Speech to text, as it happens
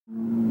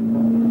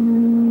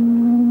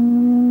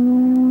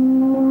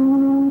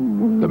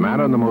man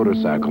on the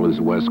motorcycle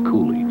is Wes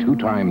Cooley,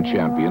 two-time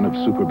champion of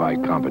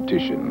Superbike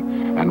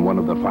competition and one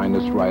of the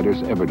finest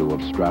riders ever to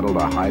have straddled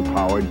a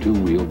high-powered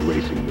two-wheeled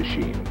racing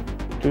machine.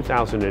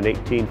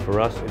 2018 for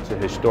us, it's a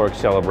historic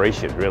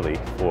celebration really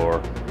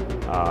for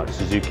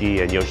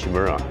Suzuki and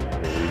Yoshimura.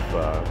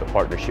 The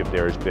partnership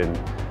there has been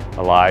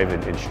alive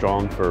and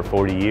strong for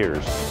 40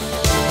 years.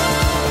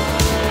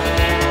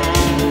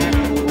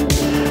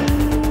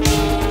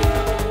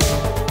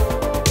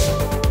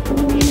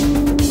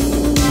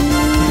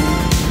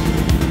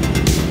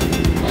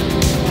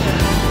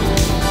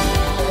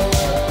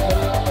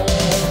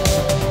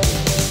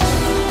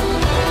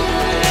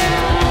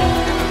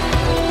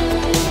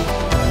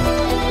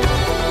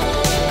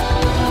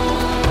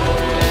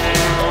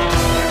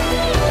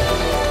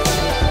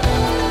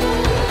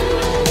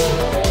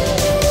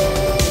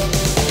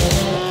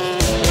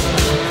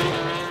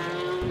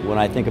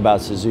 When I think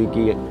about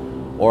Suzuki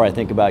or I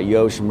think about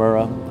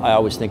Yoshimura, I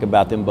always think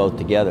about them both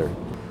together.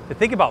 To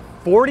think about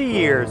 40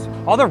 years,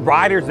 all the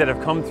riders that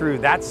have come through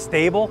that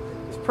stable,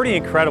 it's pretty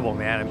incredible,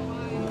 man.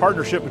 The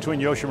partnership between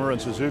Yoshimura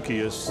and Suzuki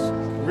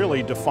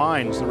really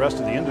defines the rest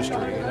of the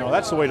industry. You know,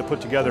 that's the way to put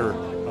together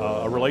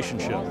a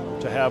relationship,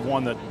 to have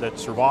one that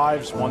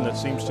survives, one that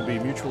seems to be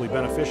mutually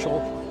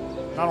beneficial.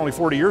 Not only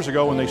 40 years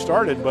ago when they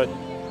started, but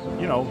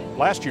you know,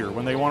 last year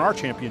when they won our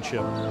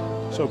championship.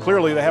 So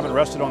clearly they haven't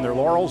rested on their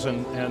laurels,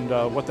 and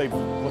what they've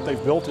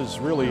built is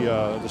really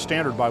the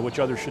standard by which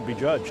others should be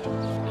judged.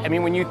 I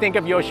mean, when you think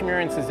of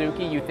Yoshimura and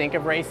Suzuki, you think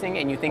of racing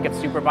and you think of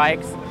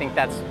superbikes. I think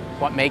that's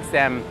what makes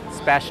them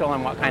special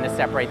and what kind of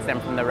separates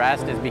them from the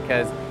rest, is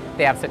because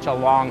they have such a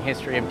long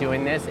history of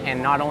doing this, and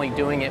not only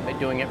doing it, but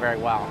doing it very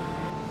well.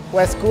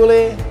 Wes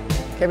Cooley,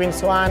 Kevin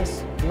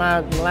Swans,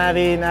 Matt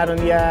Mladin, Aaron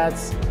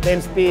Diaz,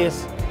 Dan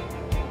Spies,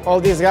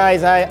 all these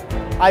guys,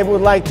 I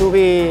would like to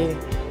be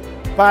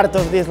part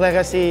of this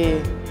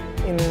legacy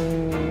in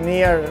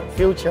near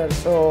future.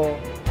 So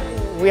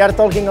we are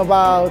talking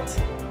about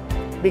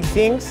big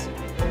things.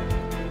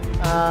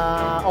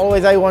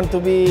 Always I want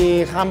to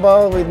be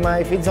humble with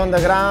my feet on the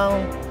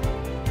ground,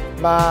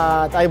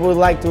 but I would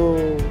like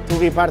to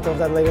be part of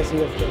that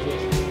legacy, of course.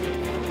 Yes.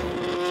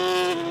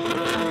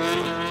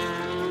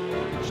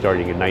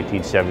 Starting in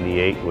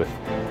 1978 with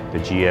the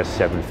GS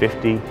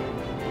 750,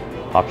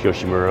 Pops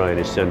Yoshimura and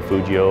his son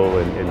Fujio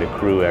and the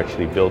crew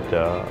actually built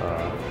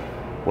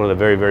one of the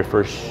very, very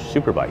first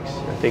superbikes.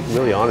 I think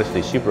really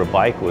honestly,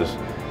 Superbike was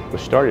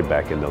started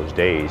back in those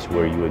days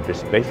where you would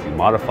just basically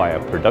modify a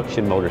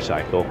production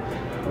motorcycle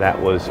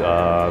that was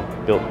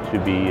built to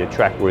be a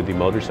track-worthy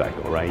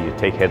motorcycle, right? You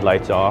take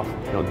headlights off,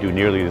 you don't do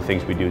nearly the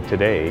things we do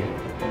today.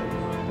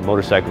 The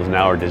motorcycles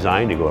now are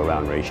designed to go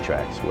around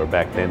racetracks, where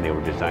back then they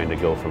were designed to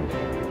go from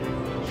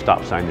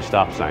stop sign to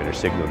stop sign or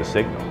signal to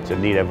signal. It's a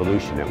neat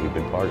evolution that we've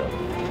been part of.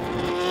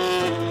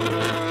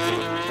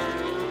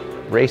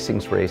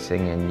 Racing's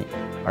racing, and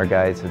our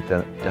guys have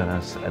done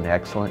us an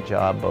excellent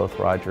job, both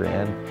Roger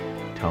and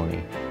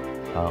Tony,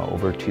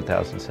 over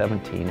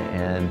 2017,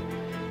 and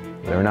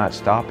they're not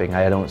stopping.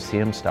 I don't see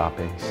them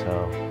stopping,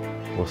 so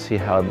we'll see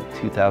how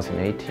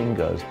 2018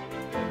 goes.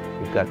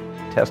 We've got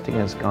testing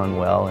has gone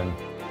well, and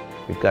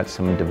we've got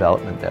some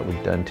development that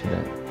we've done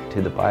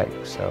to the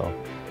bike, so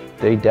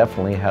they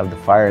definitely have the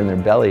fire in their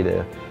belly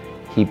to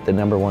keep the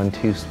number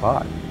 1-2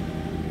 spot.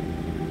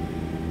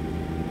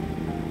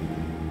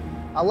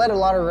 I led a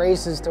lot of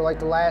races through like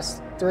the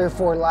last 3 or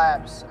 4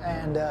 laps,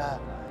 and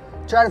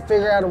try to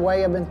figure out a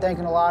way. I've been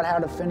thinking a lot how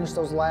to finish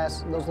those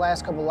last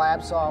couple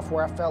laps off,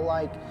 where I felt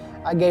like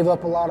I gave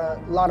up a lot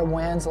of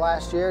wins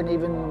last year, and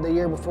even the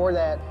year before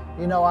that.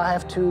 You know, I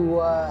have to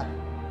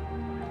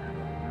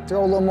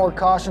throw a little more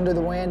caution to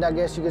the wind, I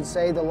guess you could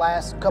say, the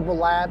last couple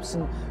laps,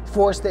 and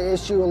force the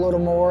issue a little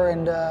more,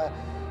 and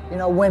you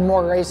know, win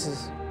more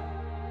races.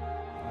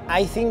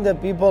 I think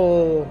that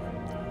people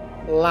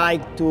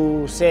like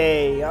to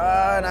say,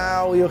 oh,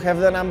 now you have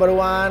the number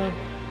 1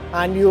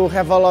 and you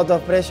have a lot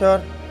of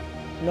pressure.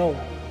 No,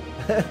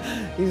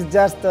 it's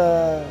just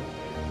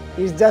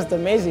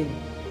amazing.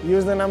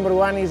 Use the number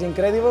 1 is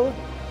incredible,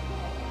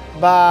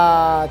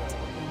 but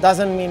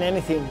doesn't mean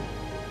anything.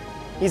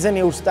 It's a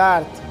new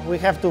start. We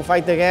have to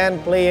fight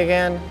again, play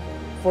again.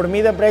 For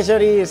me, the pressure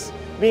is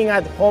being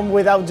at home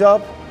without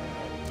job.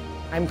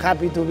 I'm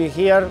happy to be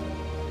here.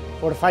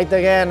 For fight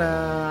again,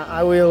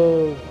 I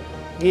will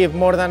give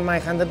more than my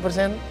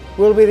 100%.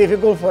 Will be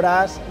difficult for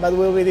us, but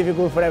will be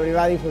difficult for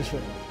everybody for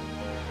sure.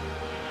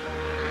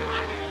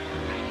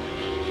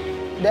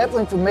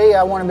 Definitely for me,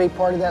 I want to be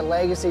part of that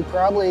legacy.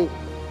 Probably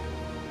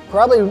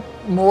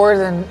more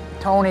than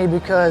Tony,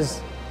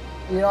 because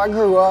you know, I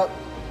grew up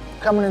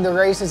coming into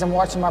races and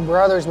watching my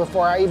brothers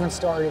before I even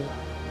started.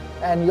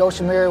 And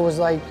Yoshimura was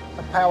like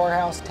a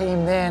powerhouse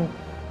team then.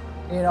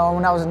 You know,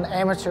 when I was an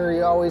amateur,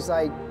 you always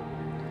like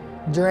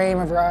dream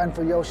of riding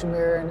for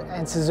Yoshimura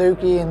and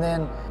Suzuki, and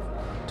then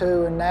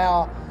too, and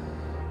now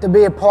to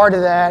be a part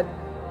of that,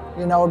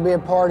 you know, to be a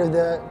part of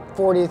the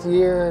 40th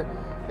year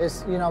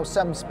is, you know,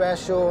 something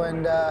special,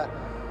 and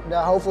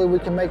hopefully we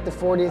can make the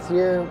 40th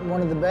year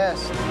one of the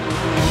best.